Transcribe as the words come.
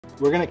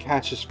We're gonna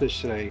catch this fish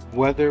today,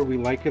 whether we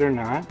like it or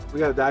not. We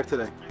got a dive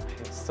today.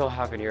 I still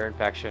have an ear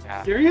infection.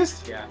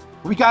 Serious? Yeah.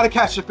 We gotta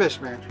catch the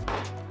fish, man.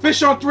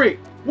 Fish on 3.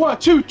 1,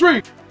 2,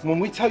 3. When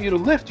we tell you to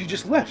lift, you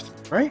just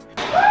lift, right?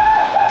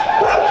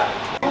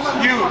 It's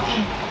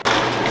huge.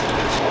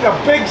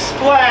 A big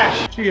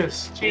splash.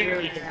 Cheers.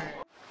 Cheers.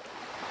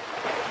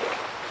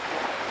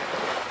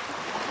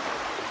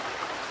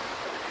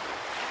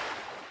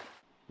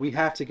 We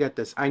have to get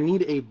this. I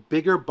need a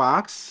bigger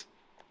box.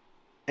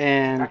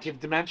 And Active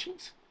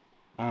dimensions.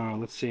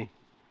 let's see.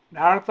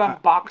 Marathon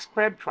box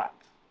crab trap.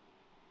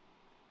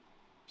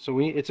 So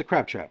it's a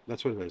crab trap.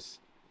 That's what it is.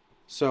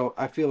 So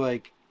I feel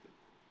like,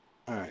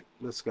 all right,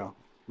 let's go.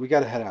 We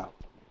got to head out.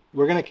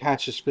 We're going to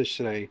catch this fish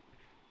today,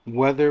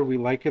 whether we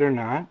like it or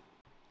not.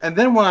 And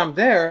then when I'm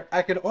there,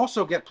 I could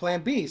also get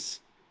plan Bs.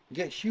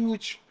 Get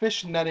huge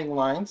fish netting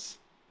lines.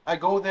 I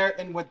go there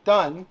and we're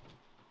done.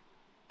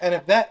 And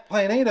if that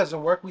plan A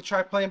doesn't work, we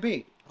try plan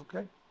B.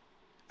 Okay.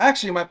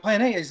 Actually, my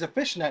plan A is the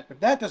fish net. If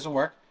that doesn't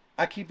work,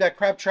 I keep that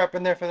crab trap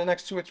in there for the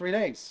next 2 or 3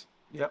 days.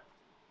 Yep.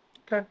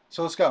 Okay.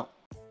 So let's go.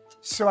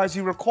 So as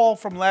you recall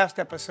from last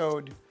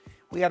episode,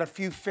 we had a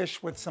few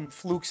fish with some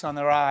flukes on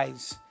their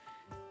eyes.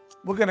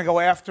 We're gonna go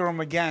after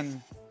them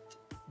again.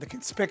 The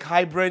Conspic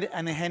hybrid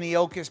and the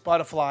Heniochus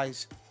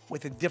butterflies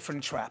with a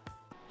different trap.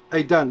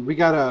 Hey, done. We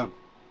got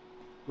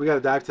a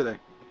dive today.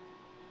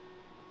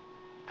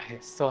 I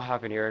still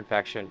have an ear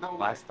infection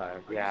last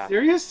time. Yeah.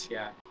 Serious?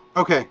 Yeah.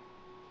 Okay.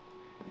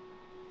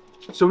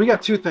 So we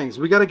got 2 things.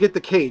 We got to get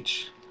the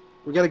cage.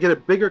 We got to get a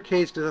bigger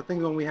cage because I think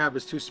the one we have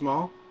is too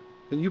small.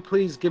 Can you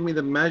please give me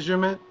the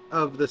measurement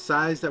of the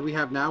size that we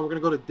have now? We're going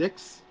to go to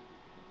Dick's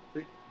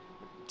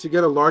to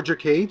get a larger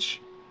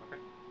cage.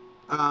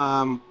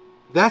 Okay.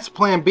 That's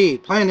plan B.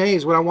 Plan A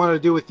is what I wanted to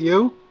do with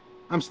you.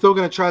 I'm still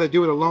going to try to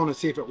do it alone and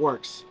see if it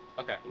works.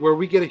 Okay. Where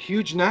we get a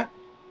huge net,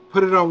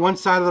 put it on one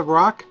side of the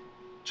rock,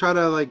 try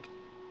to like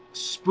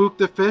spook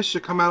the fish to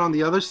come out on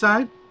the other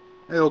side.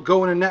 It'll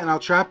go in a net and I'll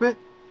trap it.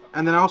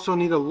 And then I also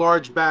need a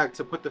large bag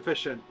to put the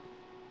fish in.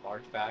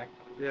 Large bag?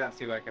 Yeah. Let's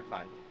see what I can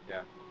find.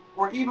 Yeah.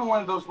 Or even one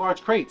of those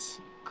large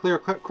crates. Clear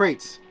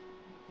crates.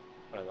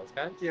 One of those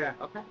guys? Yeah.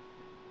 Okay.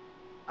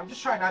 I'm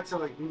just trying not to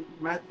like,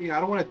 I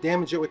don't want to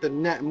damage it with the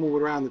net and move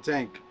it around the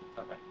tank.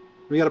 Okay.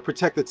 We got to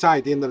protect the tie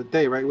at the end of the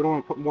day, right? We don't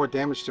want to put more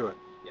damage to it.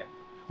 Yeah.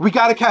 We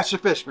got to catch the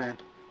fish, man.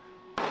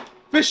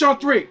 Fish on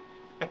 3.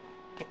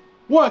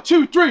 1,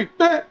 2, 3.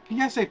 Can you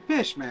guys say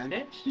fish, man?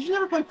 Fish? Did you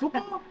never play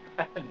football?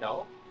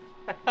 No.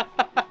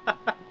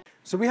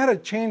 So we had to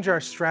change our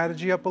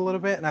strategy up a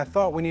little bit, and I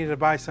thought we needed to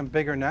buy some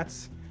bigger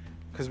nets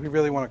because we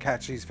really want to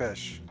catch these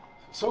fish.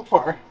 So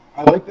far,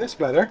 I like this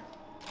better.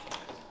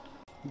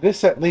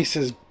 This at least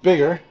is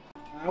bigger.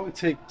 I would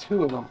take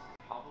 2 of them.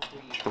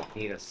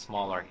 Probably need a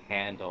smaller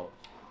handle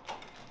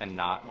and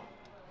not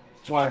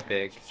Why?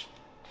 big.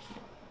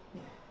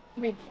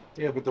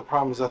 Yeah, but the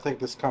problem is I think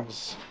this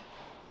comes...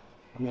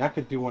 I mean, I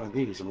could do one of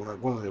these. I'm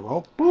like, one of them,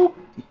 well, boop.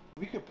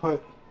 We could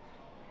put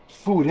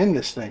food in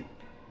this thing.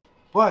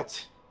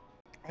 But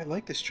I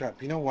like this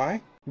trap. You know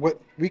why? What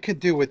we could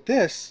do with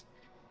this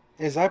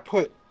is I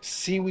put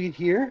seaweed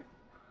here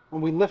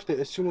and we lift it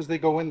as soon as they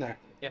go in there.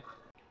 Yeah.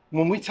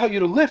 When we tell you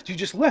to lift, you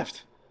just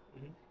lift.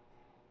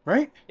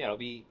 Right? Yeah, it'll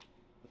be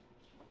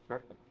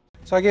perfect.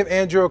 So I gave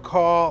Andrew a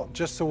call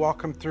just to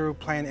walk him through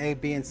plan A,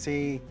 B, and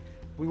C.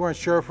 We weren't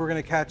sure if we were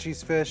going to catch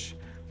these fish,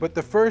 but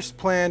the first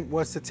plan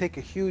was to take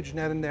a huge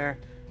net in there,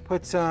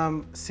 put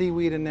some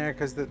seaweed in there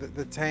because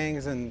the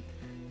tangs and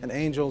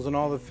angels and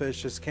all the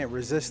fish just can't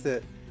resist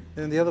it.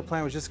 And then the other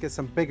plan was just get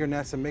some bigger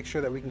nets and make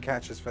sure that we can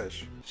catch this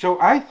fish.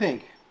 So I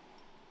think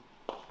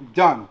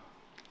Dunn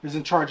is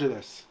in charge of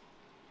this.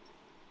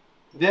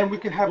 Then we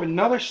could have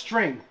another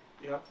string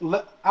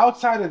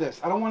outside of this.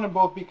 I don't want them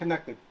both be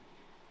connected.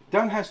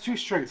 Dunn has 2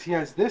 strings. He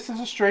has this as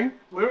a string.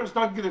 Where is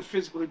Doug going to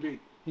physically be?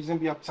 He's going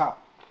to be up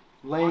top,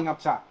 laying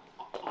up top.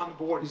 On the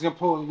board. He's going to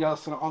pull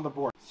Yellowstone on the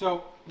board.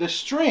 So the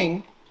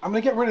string, I'm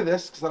going to get rid of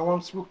this because I don't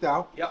want him spooked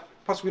out. Yep.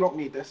 Plus, we don't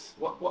need this.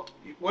 What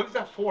is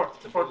that for?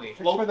 For It's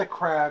for the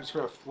crabs,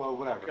 for a flow,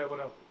 whatever. Okay,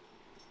 whatever.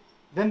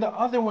 Then the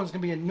other one's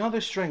going to be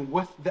another string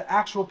with the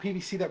actual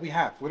PVC that we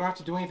have. We don't have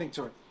to do anything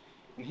to it.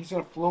 And he's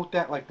going to float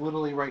that like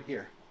literally right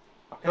here.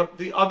 Okay?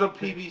 The other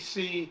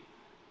PVC.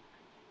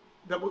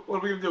 What are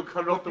we going to do?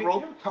 Cut it off the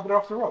rope? Cut it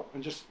off the rope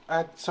and just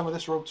add some of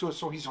this rope to it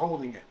so he's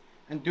holding it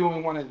and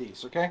doing one of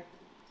these, okay?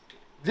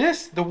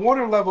 This, the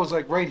water level is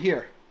like right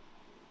here.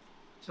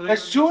 So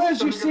As soon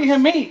as you see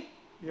him eat,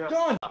 Yeah.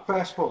 done.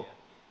 Fast pull.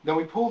 Then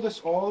we pull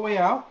this all the way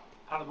out.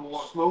 Out of the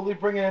water. Slowly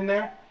bring it in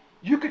there.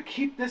 You could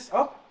keep this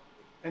up,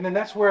 and then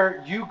that's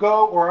where you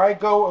go or I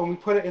go, and we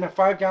put it in a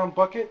 5-gallon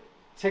bucket.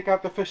 Take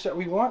out the fish that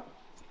we want.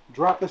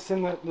 Drop this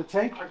in the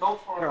tank. I go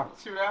for it. Yeah.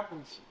 Let's see what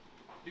happens.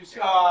 You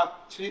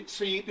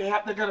see,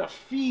 they're gonna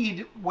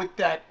feed with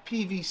that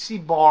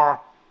PVC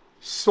bar,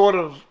 sort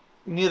of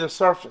near the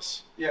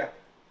surface, Yeah.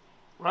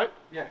 right?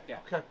 Yeah.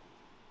 Okay.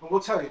 And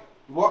we'll tell you,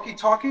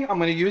 walkie-talkie, I'm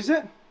going to use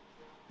it.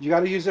 You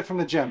got to use it from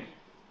the gym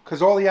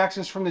because all the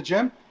action's from the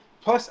gym.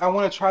 Plus, I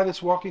want to try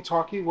this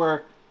walkie-talkie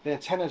where the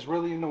antenna is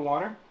really in the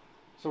water.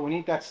 So we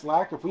need that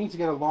slack. If we need to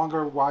get a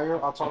longer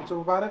wire, I'll talk to him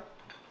about it.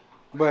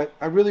 But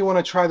I really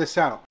want to try this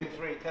out. 2,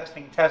 3,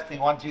 testing,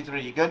 1, 2,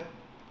 3. You good?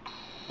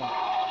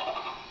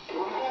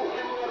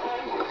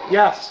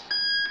 Yes.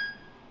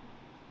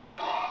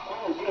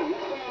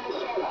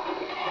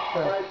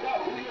 Okay.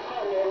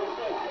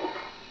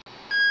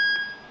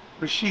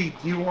 Rashid,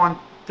 do you want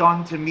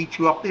Dunn to meet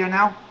you up there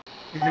now?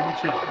 Okay,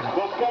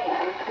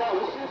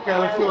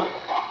 let's do it.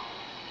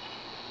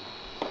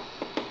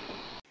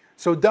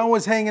 So Dunn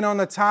was hanging on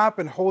the top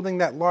and holding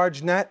that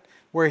large net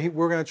where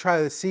we're going to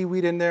try the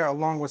seaweed in there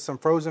along with some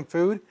frozen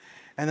food.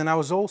 And then I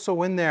was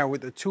also in there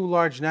with the 2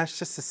 large nets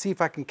just to see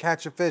if I can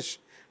catch a fish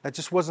that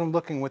just wasn't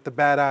looking with the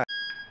bad eye.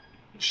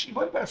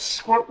 What about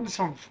squirting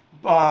some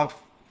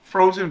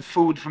frozen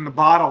food from the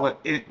bottle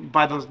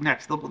by those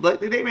nets?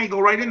 They may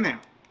go right in there.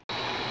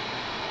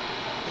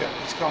 Yeah,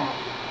 it's going.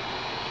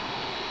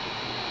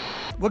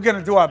 We're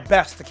gonna do our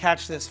best to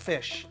catch this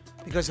fish,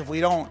 because if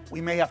we don't,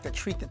 we may have to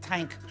treat the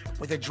tank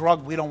with a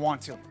drug we don't want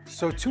to.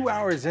 So 2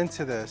 hours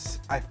into this,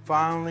 I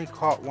finally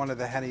caught one of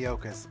the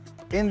Heniochus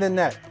in the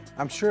net.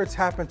 I'm sure it's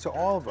happened to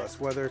all of us,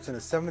 whether it's in a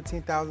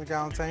 17,000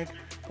 gallon tank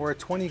or a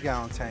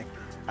 20-gallon tank.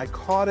 I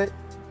caught it.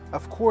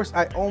 Of course,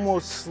 I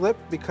almost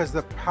slipped because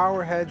the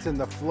power heads and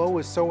the flow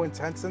is so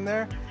intense in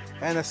there,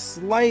 and a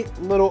slight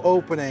little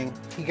opening,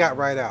 he got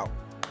right out.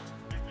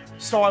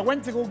 So I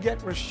went to go get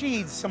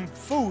Rashid some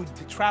food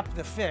to trap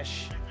the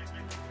fish,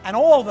 and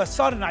all of a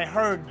sudden I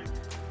heard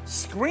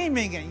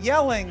screaming and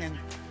yelling, and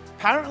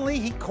apparently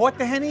he caught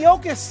the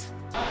Heniochus.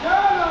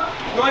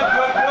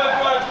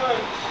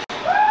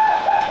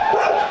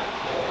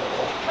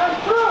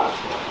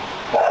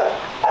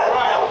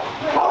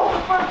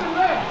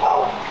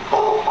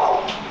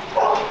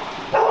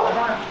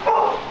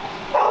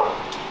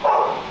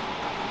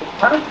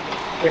 Good.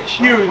 It's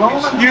huge,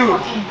 it's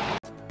huge.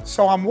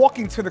 So I'm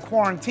walking to the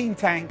quarantine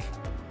tank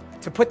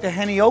to put the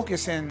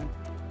Heniochus in,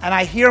 and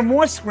I hear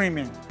more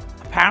screaming.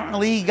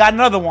 Apparently he got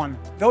another one.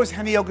 Those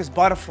Heniochus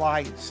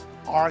butterflies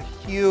are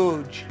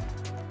huge.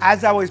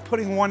 As I was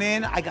putting one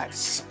in, I got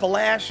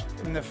splashed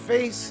in the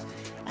face,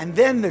 and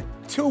then the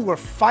 2 were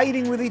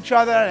fighting with each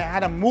other, and I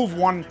had to move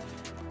one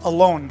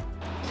alone.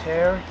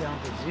 Tear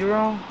down to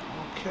 0.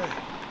 Okay.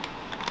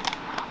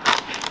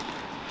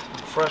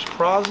 Some fresh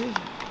prosy.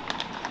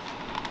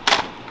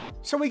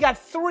 So we got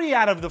 3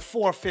 out of the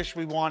 4 fish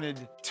we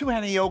wanted, 2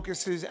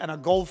 Heniochuses and a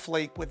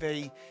Goldflake with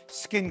a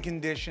skin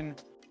condition.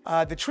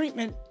 The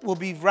treatment will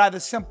be rather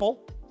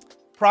simple.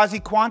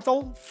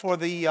 Praziquantel for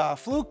the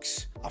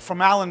flukes, a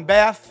formalin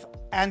bath,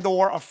 and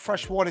or a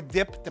freshwater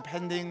dip,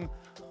 depending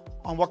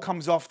on what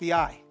comes off the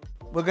eye.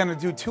 We're gonna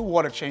do 2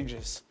 water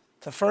changes.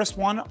 The first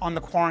one on the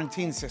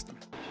quarantine system.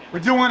 We're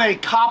doing a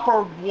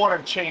copper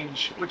water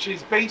change, which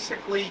is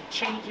basically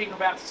changing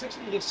about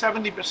 60 to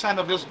 70%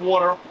 of this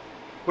water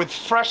with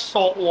fresh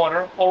salt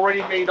water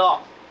already made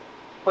up.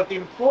 But the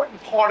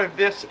important part of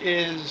this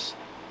is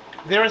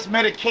there is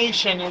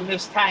medication in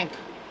this tank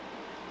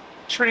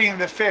treating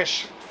the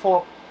fish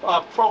for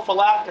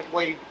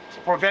prophylactically to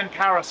prevent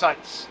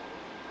parasites.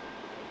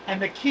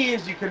 And the key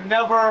is you can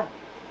never,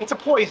 it's a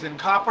poison,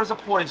 copper is a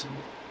poison.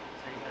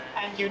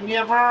 And you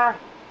never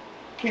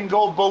can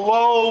go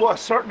below a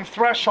certain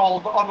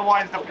threshold,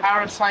 otherwise the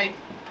parasite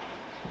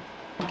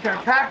can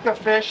attack the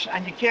fish,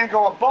 and you can't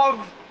go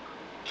above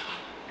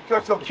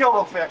because they'll kill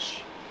the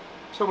fish.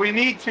 So we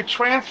need to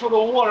transfer the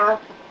water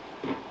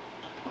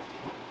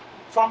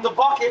from the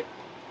bucket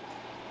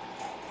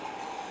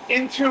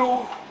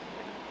into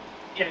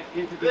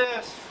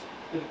this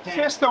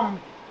system,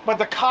 but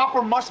the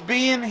copper must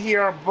be in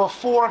here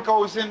before it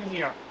goes in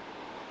here.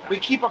 We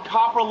keep a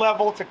copper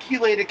level, it's a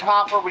chelated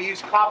copper, we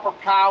use copper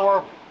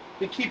power,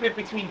 we keep it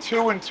between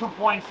 2 and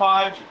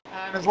 2.5,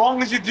 and as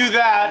long as you do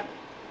that,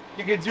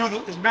 you can do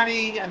as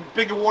many and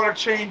bigger water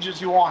changes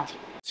as you want.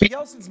 So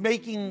Yelson's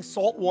making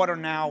salt water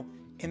now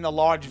in the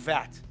large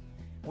vat.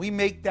 We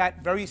make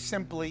that very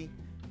simply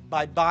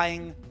by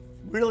buying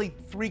really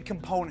 3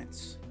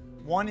 components.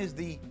 One is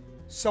the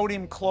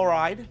sodium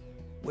chloride,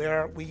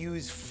 where we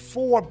use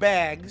 4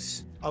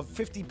 bags of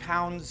 50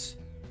 pounds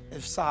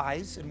of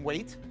size and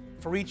weight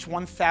for each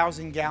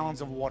 1,000 gallons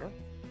of water,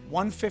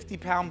 1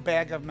 50-pound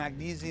bag of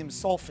magnesium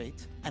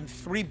sulfate, and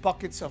 3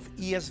 buckets of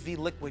ESV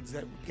liquids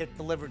that get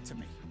delivered to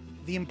me.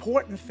 The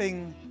important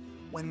thing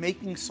when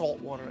making salt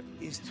water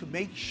is to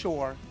make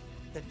sure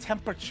the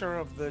temperature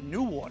of the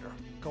new water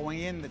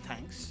going in the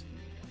tanks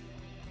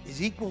is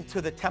equal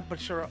to the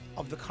temperature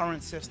of the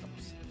current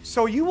systems.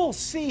 So you will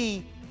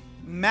see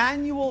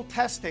manual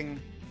testing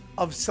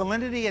of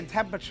salinity and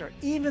temperature,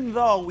 even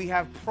though we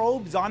have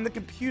probes on the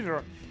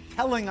computer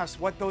telling us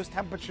what those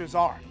temperatures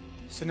are.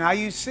 So now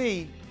you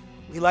see,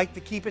 we like to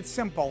keep it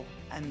simple,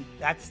 and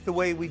that's the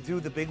way we do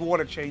the big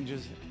water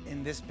changes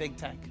in this big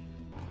tank.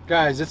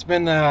 Guys, it's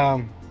been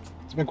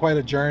quite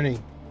a journey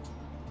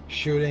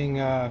shooting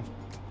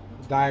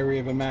Diary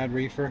of a Mad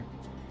Reefer.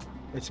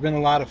 It's been a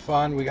lot of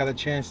fun. We got a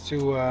chance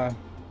to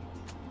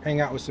hang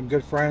out with some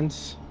good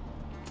friends.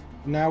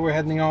 Now we're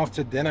heading off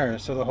to dinner,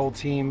 so the whole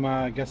team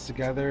gets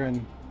together,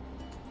 and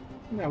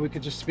we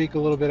could just speak a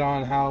little bit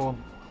on how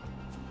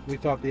we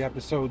thought the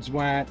episodes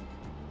went,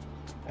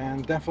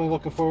 and definitely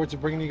looking forward to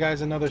bringing you guys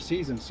another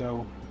season.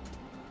 So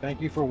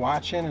thank you for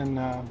watching, and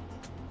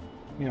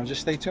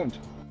just stay tuned.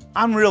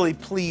 I'm really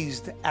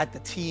pleased at the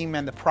team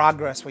and the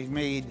progress we've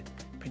made,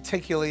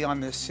 particularly on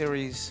this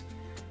series.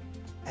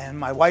 And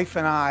my wife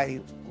and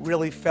I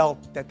really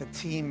felt that the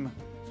team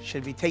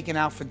should be taken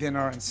out for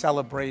dinner and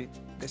celebrate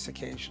this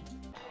occasion.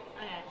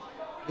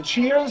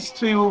 Cheers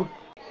to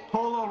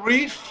Polo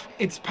Reef,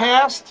 its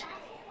past,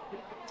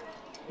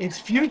 its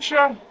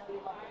future,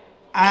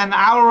 and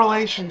our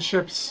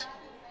relationships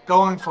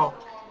going forward.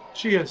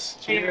 Cheers.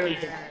 Cheers.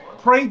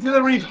 Pray to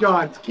the reef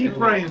gods. Keep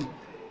praying.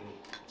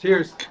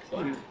 Cheers.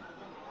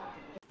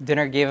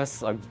 Dinner gave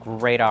us a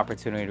great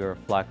opportunity to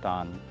reflect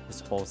on this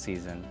whole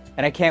season.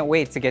 And I can't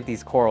wait to get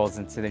these corals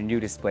into the new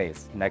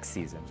displays next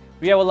season.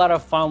 We have a lot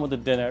of fun with the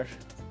dinner,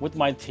 with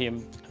my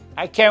team.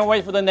 I can't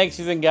wait for the next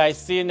season, guys.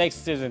 See you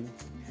next season.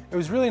 It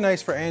was really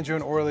nice for Andrew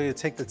and Orly to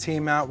take the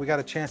team out. We got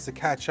a chance to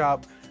catch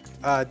up,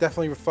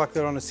 definitely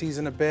reflected on the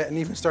season a bit, and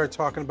even started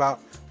talking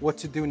about what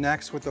to do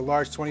next with the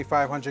large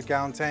 2,500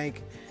 gallon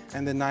tank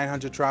and the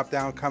 900 drop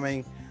down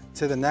coming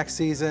to the next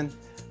season.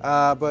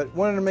 But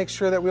wanted to make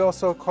sure that we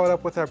also caught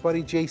up with our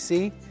buddy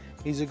JC.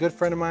 He's a good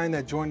friend of mine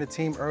that joined the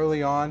team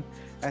early on,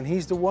 and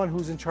he's the one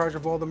who's in charge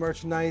of all the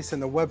merchandise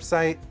and the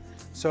website.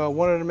 So I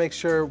wanted to make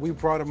sure we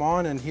brought him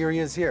on, and here he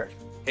is here.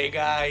 Hey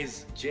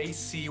guys,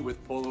 JC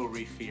with Polo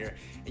Reef here.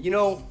 And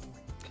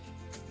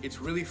it's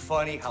really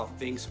funny how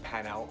things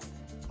pan out.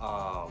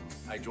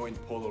 I joined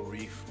Polo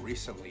Reef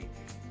recently,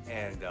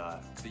 and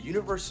the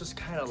universe just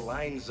kind of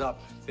lines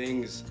up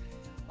things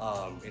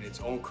in its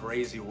own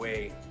crazy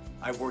way.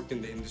 I've worked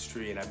in the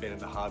industry and I've been in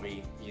the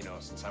hobby,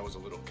 since I was a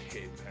little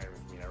kid.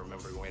 I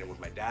remember going in with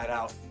my dad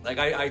out. Like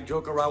I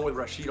joke around with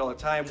Rashid all the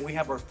time. We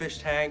have our fish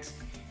tanks,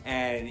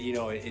 and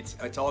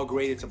it's all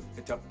great.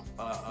 It's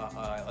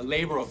a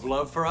labor of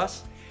love for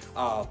us.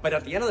 But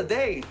at the end of the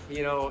day,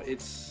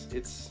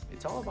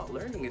 it's all about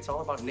learning. It's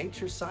all about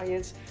nature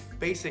science,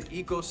 basic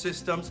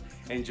ecosystems,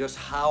 and just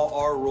how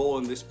our role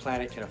on this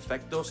planet can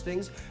affect those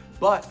things.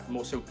 But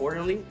most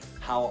importantly,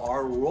 how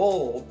our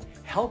role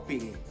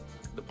helping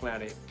the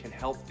planet can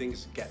help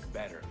things get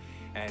better.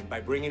 And by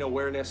bringing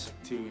awareness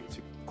to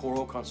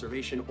coral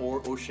conservation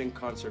or ocean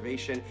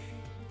conservation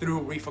through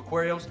reef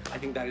aquariums, I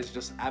think that is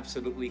just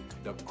absolutely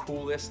the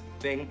coolest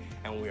thing,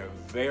 and we are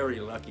very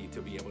lucky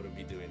to be able to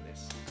be doing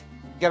this.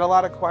 Get a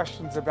lot of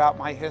questions about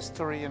my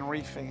history in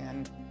reefing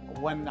and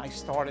when I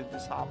started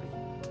this hobby.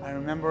 I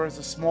remember as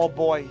a small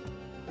boy,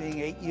 being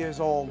 8 years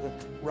old,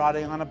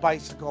 riding on a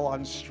bicycle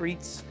on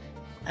streets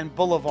and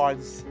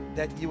boulevards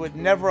that you would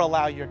never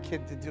allow your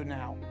kid to do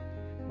now,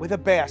 with a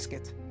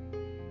basket,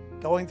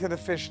 going to the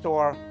fish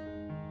store,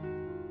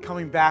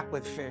 coming back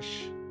with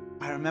fish.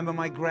 I remember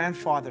my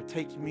grandfather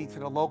taking me to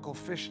the local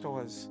fish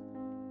stores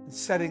and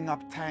setting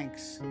up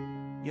tanks.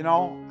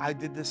 I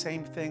did the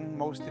same thing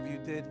most of you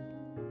did.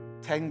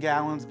 10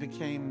 gallons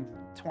became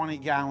 20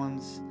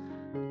 gallons,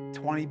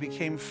 20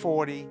 became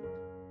 40.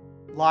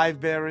 Live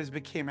bearers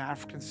became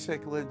African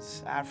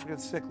cichlids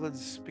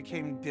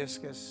became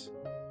discus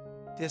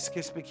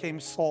became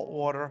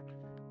saltwater.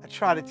 I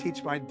tried to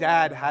teach my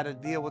dad how to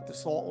deal with the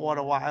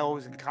saltwater while I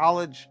was in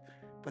college,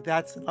 but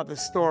that's another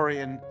story,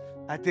 and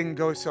that didn't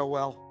go so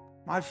well.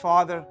 My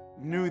father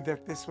knew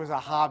that this was a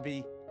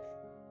hobby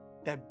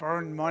that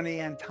burned money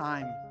and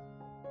time.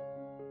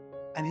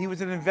 And he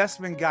was an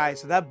investment guy,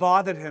 so that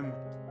bothered him.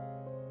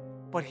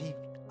 But he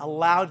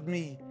allowed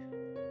me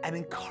and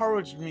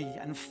encouraged me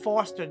and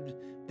fostered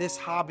this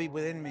hobby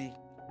within me,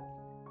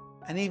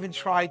 and even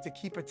tried to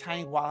keep a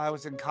tank while I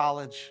was in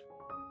college.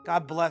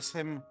 God bless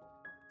him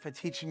for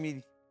teaching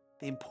me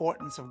the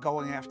importance of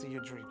going after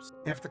your dreams.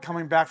 After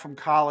coming back from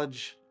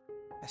college,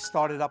 I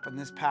started up in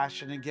this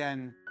passion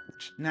again,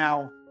 which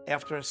now,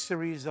 after a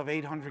series of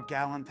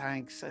 800-gallon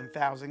tanks and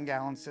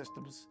 1,000-gallon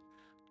systems,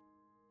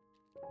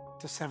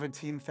 to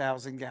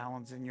 17,000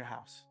 gallons in your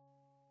house.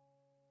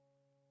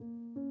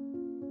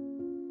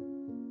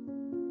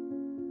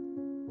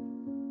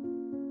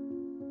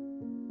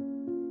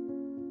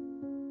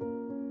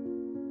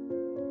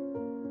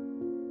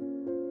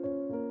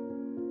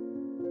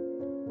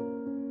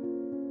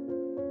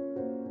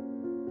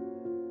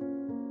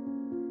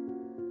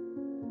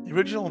 The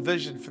original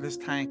vision for this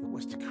tank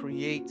was to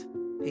create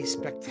a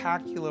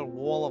spectacular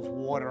wall of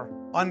water,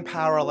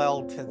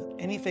 unparalleled to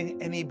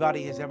anything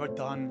anybody has ever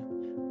done,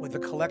 with a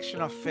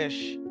collection of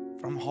fish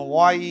from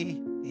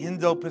Hawaii, the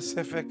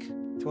Indo-Pacific,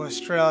 to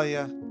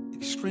Australia,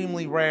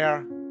 extremely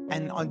rare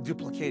and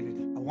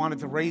unduplicated. I wanted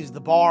to raise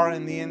the bar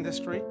in the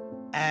industry,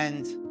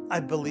 and I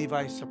believe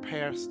I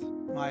surpassed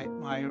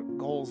my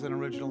goals and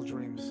original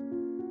dreams.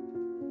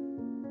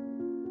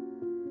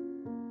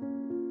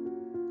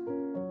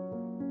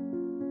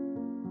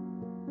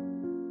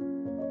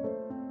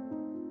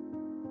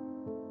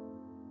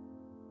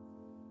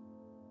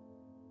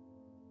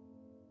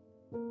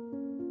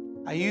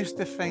 I used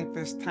to think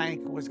this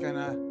tank was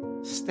gonna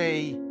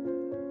stay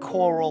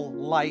coral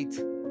light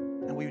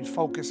and we would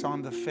focus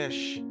on the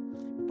fish,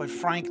 but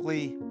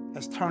frankly,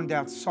 has turned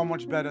out so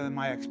much better than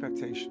my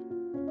expectation.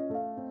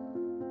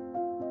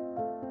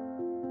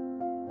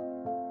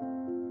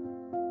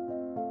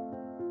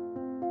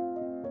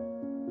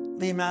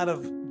 The amount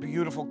of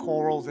beautiful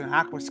corals and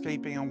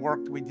aquascaping and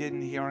work that we did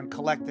in here and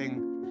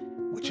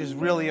collecting, which is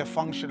really a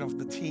function of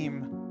the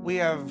team. We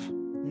have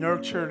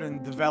nurtured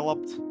and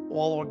developed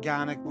all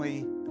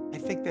organically. I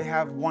think they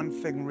have one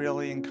thing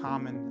really in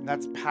common, and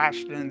that's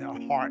passion in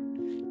their heart.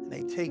 And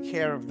they take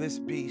care of this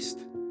beast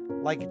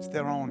like it's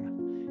their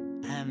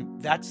own.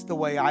 And that's the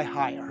way I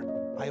hire.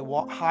 I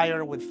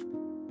hire with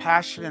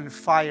passion and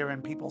fire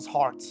in people's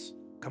hearts.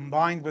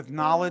 Combined with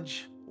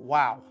knowledge,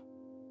 wow.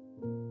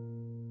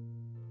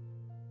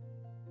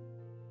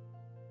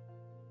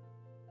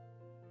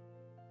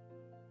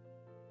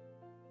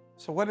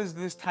 So what does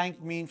this tank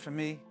mean for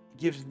me? It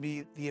gives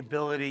me the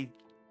ability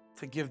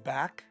to give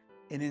back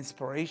in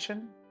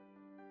inspiration,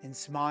 in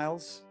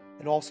smiles.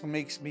 It also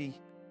makes me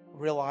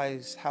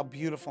realize how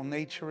beautiful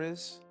nature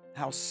is,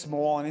 how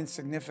small and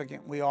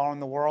insignificant we are in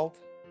the world.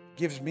 It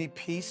gives me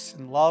peace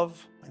and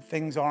love when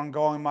things aren't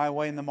going my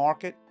way in the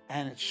market.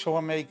 And it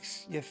sure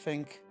makes you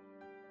think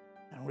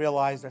and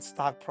realize that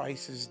stock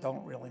prices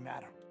don't really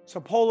matter. So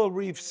Polo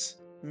Reef's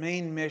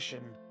main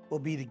mission will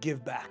be to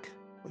give back.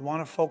 We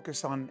want to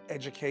focus on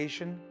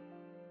education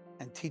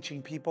and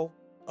teaching people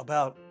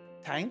about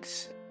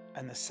tanks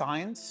and the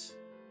science.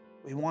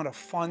 We want to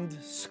fund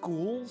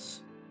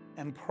schools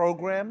and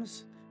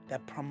programs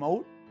that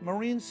promote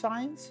marine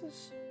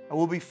sciences. And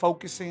we'll be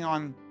focusing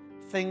on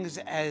things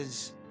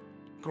as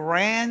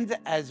grand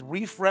as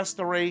reef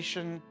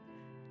restoration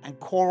and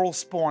coral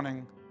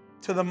spawning,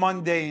 to the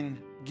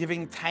mundane,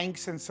 giving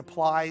tanks and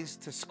supplies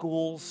to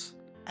schools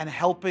and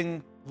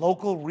helping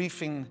local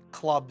reefing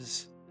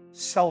clubs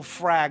sell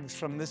frags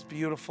from this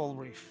beautiful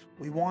reef.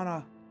 We want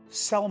to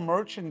sell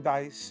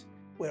merchandise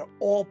where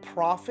all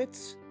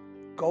profits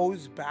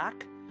goes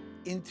back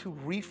into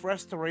reef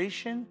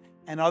restoration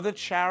and other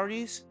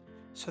charities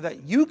so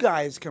that you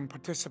guys can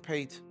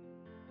participate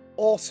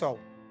also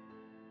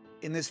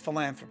in this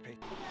philanthropy.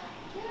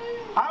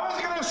 I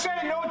was gonna say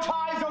no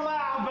ties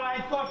allowed, but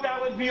I thought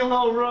that would be a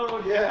little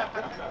rude. Yeah.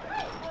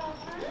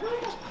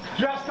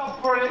 Dressed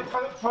up for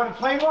the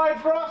plane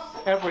ride for us?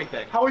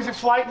 Everything. How was your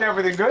flight and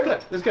everything? Good?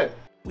 Good. It's good.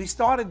 We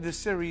started the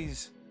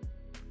series,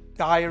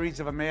 Diaries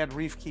of a Mad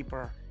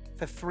Reefkeeper,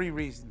 for 3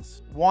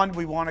 reasons. One,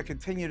 we want to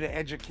continue to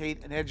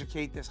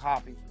educate this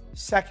hobby.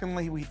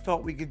 Secondly, we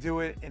thought we could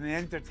do it in an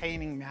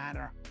entertaining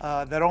manner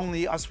that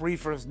only us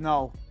reefers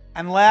know.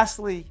 And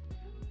lastly,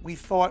 we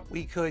thought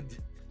we could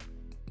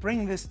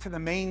bring this to the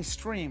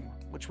mainstream,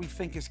 which we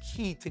think is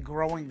key to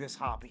growing this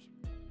hobby.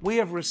 We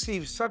have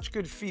received such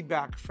good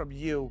feedback from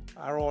you,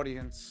 our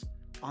audience,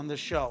 on the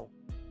show,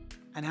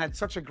 and had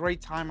such a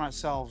great time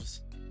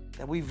ourselves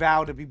that we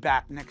vow to be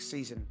back next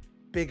season,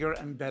 bigger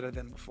and better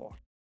than before.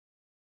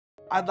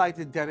 I'd like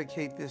to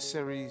dedicate this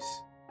series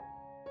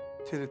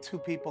to the 2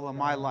 people in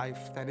my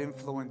life that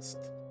influenced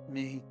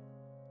me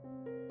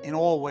in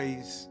all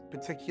ways,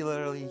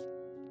 particularly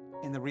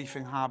in the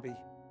reefing hobby.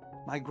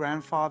 My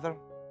grandfather,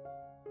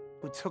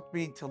 who took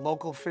me to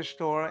local fish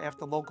store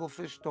after local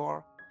fish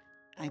store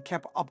and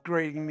kept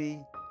upgrading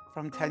me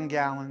from 10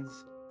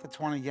 gallons to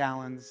 20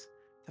 gallons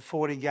to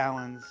 40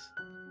 gallons.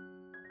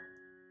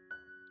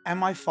 And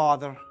my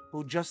father,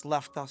 who just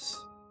left us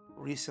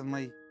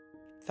recently.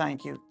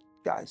 Thank you,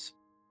 guys.